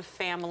of the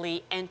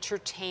family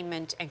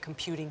entertainment and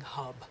computing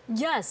hub.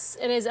 Yes,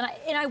 it is.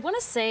 And I want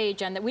to say,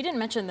 Jen, that we didn't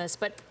mention this,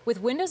 but with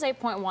Windows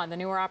 8.1, the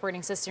newer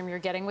operating system you're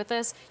getting with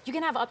this, you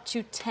can have up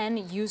to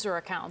 10 user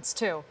accounts,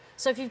 too.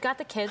 So if you've got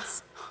the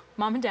kids,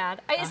 mom and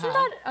dad, isn't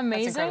that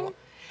amazing? That's incredible.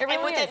 Really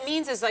and what that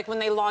means is, like, when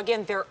they log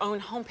in, their own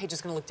homepage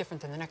is going to look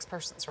different than the next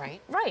person's, right?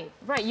 Right.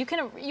 You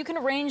can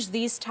arrange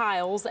these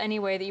tiles any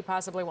way that you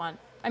possibly want.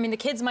 I mean, the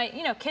kids might,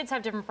 you know, kids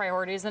have different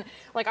priorities, and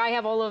like I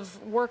have all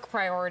of work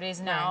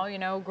priorities now, you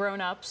know,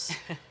 grown-ups.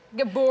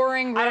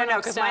 boring. I don't know,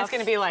 because mine's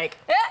going to be like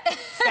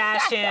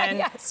fashion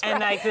yes, and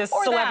right. like this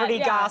Or celebrity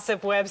that, yeah.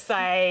 gossip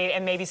website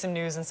and maybe some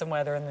news and some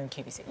weather and then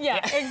QVC. Yeah,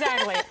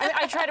 exactly.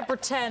 I try to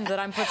pretend that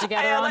I'm put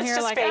together I know, on let's here,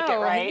 just like, fake it,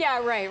 oh, right?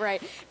 yeah,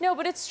 right. No,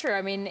 but it's true.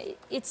 I mean,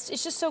 it's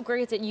just so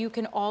great that you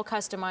can all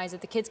customize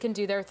it. The kids can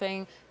do their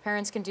thing,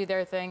 parents can do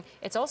their thing.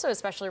 It's also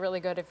especially really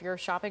good if you're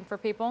shopping for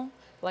people,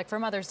 like for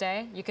Mother's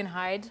Day. You can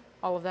hide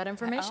all of that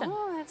information.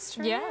 Oh, that's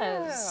true.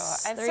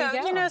 Yes. And there so,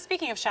 you go. you know,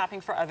 speaking of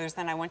shopping for others,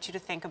 then I want you to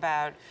think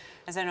about,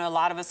 as I know a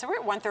lot of us, so we're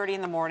at 1:30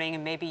 in the morning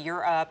and maybe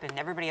you're up and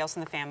everybody else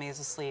in the family is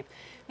asleep.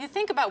 You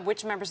think about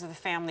which members of the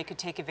family could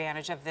take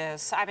advantage of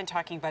this. I've been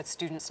talking about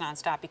students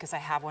nonstop because I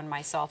have one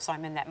myself, so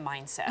I'm in that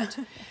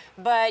mindset.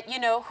 But, you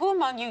know, who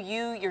among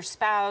you, your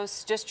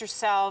spouse, just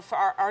yourself,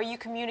 are you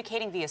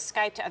communicating via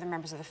Skype to other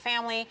members of the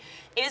family?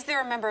 Is there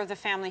a member of the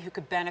family who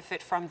could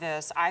benefit from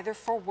this, either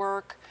for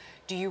work?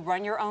 Do you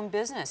run your own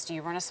business? Do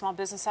you run a small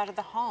business out of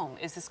the home?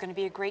 Is this going to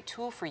be a great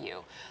tool for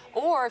you?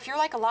 Or if you're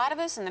like a lot of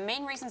us and the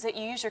main reasons that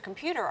you use your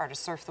computer are to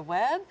surf the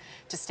web,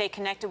 to stay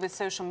connected with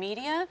social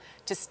media,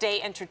 to stay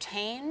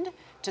entertained,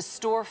 to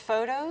store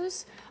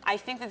photos, I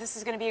think that this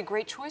is going to be a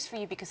great choice for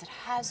you because it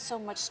has so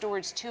much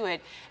storage to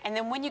it. And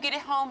then when you get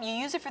it home, you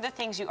use it for the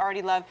things you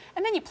already love,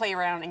 and then you play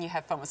around and you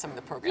have fun with some of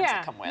the programs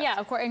that come with. Yeah,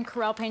 of course. And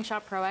Corel Paint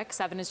Shop Pro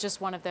X7 is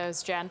just one of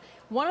those, Jen.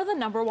 One of the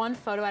 #1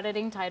 photo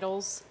editing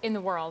titles in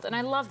the world. And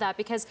I love that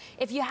because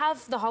if you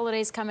have the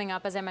holidays coming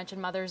up, as I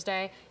mentioned, Mother's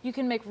Day, you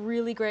can make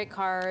really great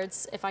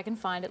cards, if I can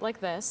find it, like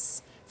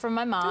this. From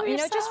my mom, you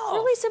know, just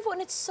really simple,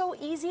 and it's so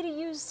easy to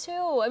use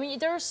too. I mean,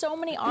 there are so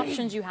many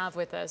options you have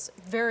with this.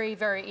 Very,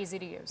 very easy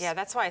to use. Yeah,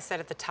 that's why I said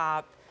at the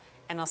top,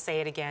 and I'll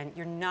say it again,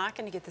 you're not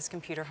going to get this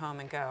computer home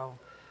and go,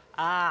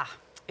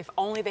 if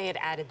only they had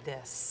added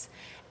this.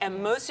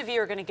 And most of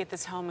you are going to get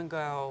this home and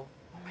go,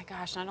 oh my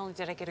gosh, not only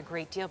did I get a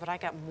great deal, but I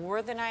got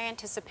more than I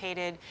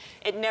anticipated.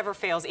 It never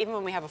fails. Even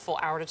when we have a full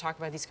hour to talk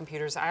about these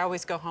computers, I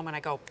always go home and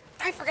I go,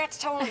 I forgot to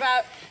tell them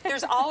about,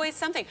 there's always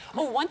something.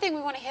 Oh, one thing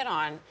we want to hit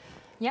on,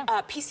 yeah.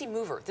 PC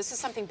Mover. This is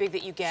something big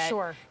that you get.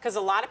 Sure. Because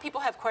a lot of people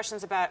have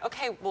questions about,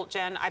 okay, well,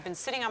 Jen, I've been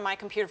sitting on my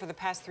computer for the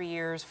past 3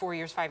 years, 4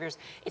 years, 5 years.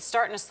 It's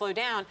starting to slow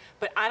down,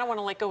 but I don't want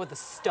to let go of the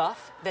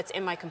stuff that's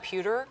in my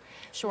computer.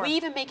 Sure. We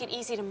even make it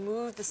easy to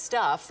move the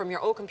stuff from your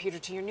old computer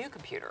to your new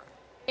computer.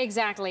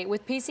 Exactly.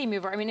 With PC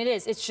Mover, I mean,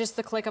 it's just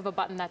the click of a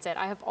button, that's it.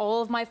 I have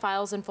all of my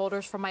files and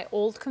folders from my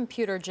old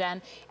computer,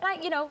 Jen,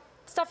 and you know,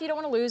 stuff you don't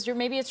want to lose.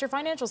 Maybe it's your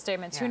financial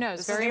statements. Yeah. Who knows?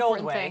 This Very is the old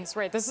important way. things.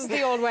 Right. This is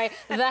the old way.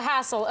 The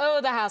hassle.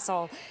 Oh, the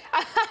hassle.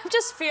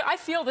 I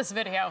feel this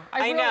video. I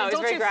really, know. It's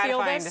don't very you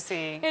gratifying feel this? to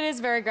see. It is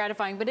very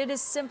gratifying, but it is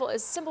simple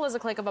as a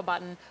click of a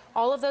button.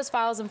 All of those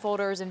files and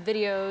folders and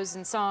videos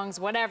and songs,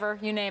 whatever,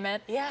 you name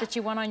it, that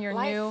you want on your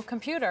new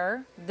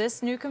computer,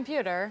 this new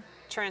computer,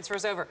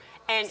 transfers over.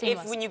 And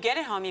seamless. if when you get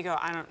it home, you go,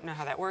 I don't know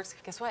how that works.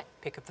 Guess what?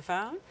 Pick up the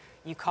phone.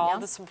 You call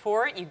the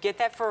support, you get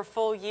that for a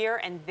full year,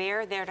 and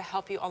they're there to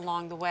help you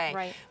along the way.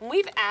 Right. And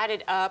we've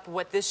added up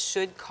what this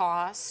should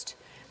cost.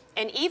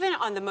 And even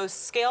on the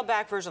most scaled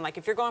back version, like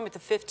if you're going with the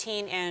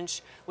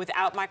 15-inch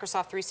without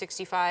Microsoft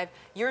 365,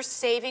 you're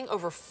saving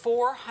over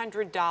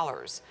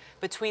 $400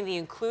 between the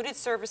included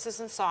services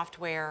and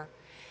software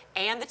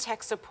and the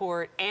tech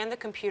support and the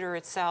computer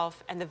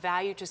itself, and the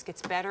value just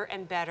gets better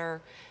and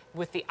better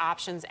with the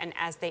options and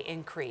as they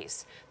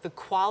increase. The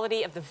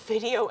quality of the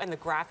video and the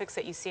graphics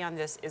that you see on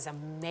this is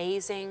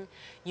amazing.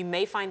 You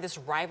may find this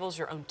rivals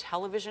your own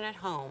television at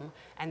home,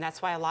 and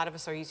that's why a lot of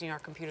us are using our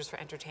computers for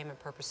entertainment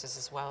purposes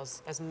as well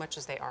as much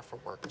as they are for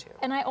work too.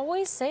 And I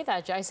always say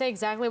that, Jay. I say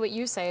exactly what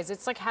you say, is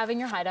it's like having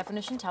your high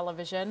definition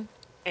television.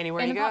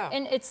 Anywhere you go.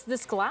 And it's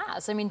this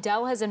glass. I mean,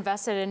 Dell has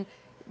invested in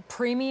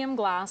premium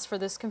glass for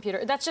this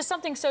computer. That's just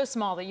something so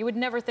small that you would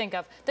never think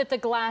of, that the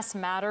glass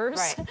matters.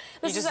 Right.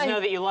 You just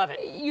know that you love it.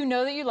 You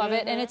know that you love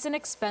it, and it's an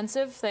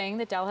expensive thing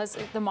that Dell has,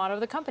 the motto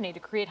of the company, to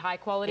create high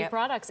quality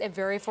products at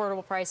very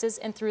affordable prices,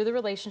 and through the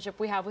relationship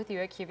we have with you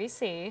at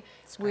QVC,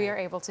 we are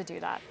able to do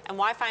that. And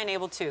Wi-Fi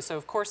enabled too, so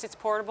of course it's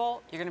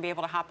portable. You're going to be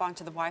able to hop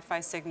onto the Wi-Fi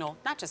signal,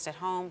 not just at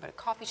home, but at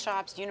coffee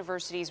shops,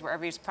 universities,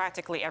 wherever, it's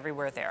practically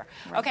everywhere there.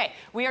 Right. Okay,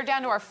 we are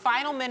down to our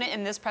final minute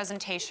in this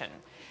presentation,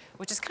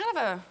 which is kind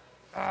of a,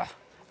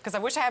 because I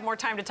wish I had more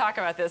time to talk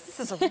about this. This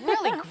is a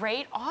really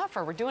great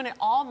offer. We're doing it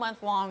all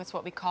month long. It's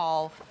what we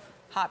call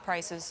hot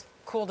prices,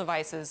 cool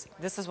devices.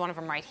 This is one of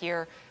them right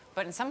here.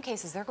 But in some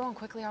cases, they're going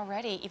quickly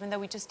already, even though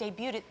we just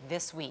debuted it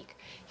this week.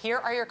 Here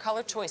are your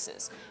color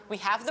choices. We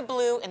have the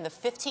blue in the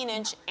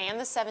 15-inch and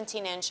the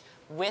 17-inch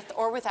with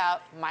or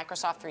without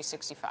Microsoft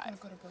 365.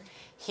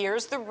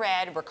 Here's the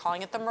red. We're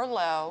calling it the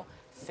Merlot,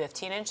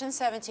 15-inch and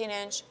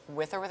 17-inch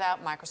with or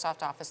without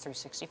Microsoft Office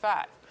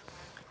 365.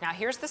 Now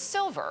here's the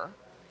silver.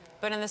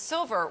 But in the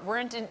silver,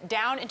 we're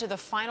down into the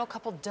final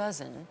couple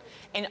dozen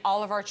in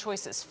all of our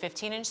choices,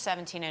 15-inch,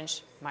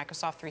 17-inch,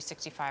 Microsoft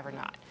 365 or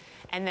not.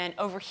 And then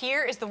over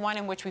here is the one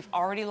in which we've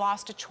already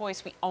lost a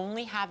choice. We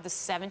only have the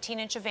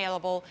 17-inch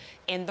available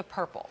in the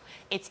purple.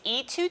 It's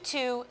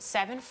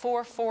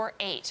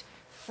E227448.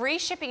 Free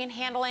shipping and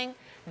handling,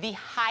 the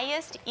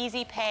highest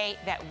easy pay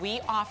that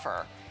we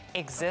offer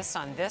exists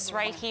on this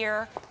right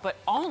here, but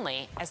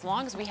only as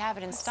long as we have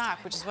it in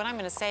stock, which is what I'm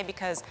going to say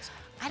because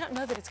I don't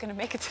know that it's going to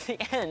make it to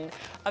the end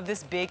of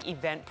this big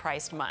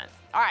event-priced month.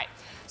 All right,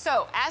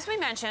 so as we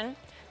mentioned,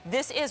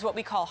 this is what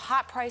we call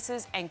hot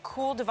prices and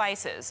cool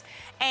devices.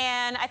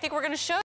 And I think we're going to show